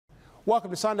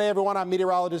Welcome to Sunday, everyone. I'm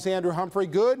meteorologist Andrew Humphrey.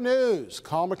 Good news.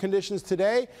 Calmer conditions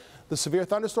today. The severe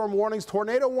thunderstorm warnings,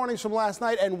 tornado warnings from last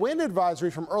night, and wind advisory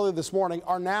from early this morning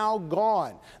are now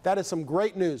gone. That is some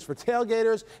great news for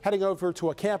tailgaters heading over to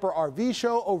a camper RV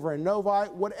show over in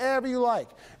Novi, whatever you like.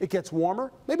 It gets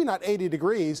warmer, maybe not 80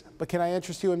 degrees, but can I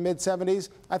interest you in mid-70s?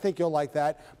 I think you'll like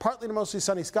that. Partly to mostly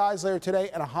sunny skies later today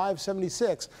and a high of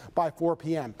 76 by 4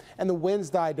 p.m. And the winds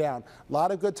die down. A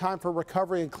lot of good time for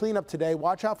recovery and cleanup today.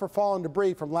 Watch out for fallen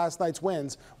debris from last night's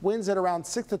winds. Winds at around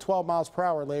 6 to 12 miles per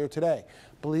hour later today.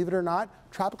 Believe it or not,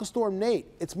 Tropical Storm Nate,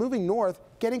 it's moving north,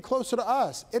 getting closer to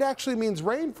us. It actually means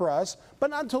rain for us, but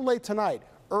not until late tonight.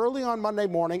 Early on Monday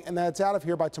morning, and then it's out of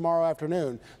here by tomorrow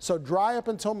afternoon. So dry up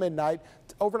until midnight.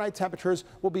 Overnight temperatures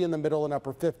will be in the middle and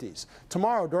upper 50s.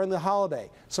 Tomorrow, during the holiday,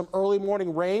 some early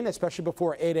morning rain, especially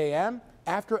before 8 a.m.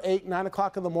 After 8, 9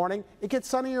 o'clock in the morning, it gets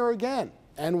sunnier again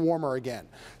and warmer again.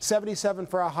 77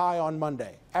 for a high on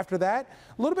Monday. After that,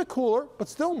 a little bit cooler, but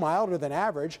still milder than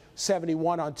average.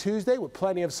 71 on Tuesday with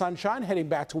plenty of sunshine, heading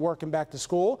back to work and back to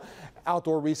school.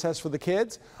 Outdoor recess for the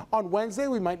kids. On Wednesday,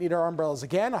 we might need our umbrellas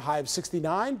again, a high of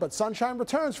 69, but sunshine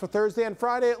returns for Thursday and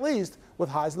Friday at least, with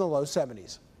highs in the low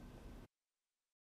 70s.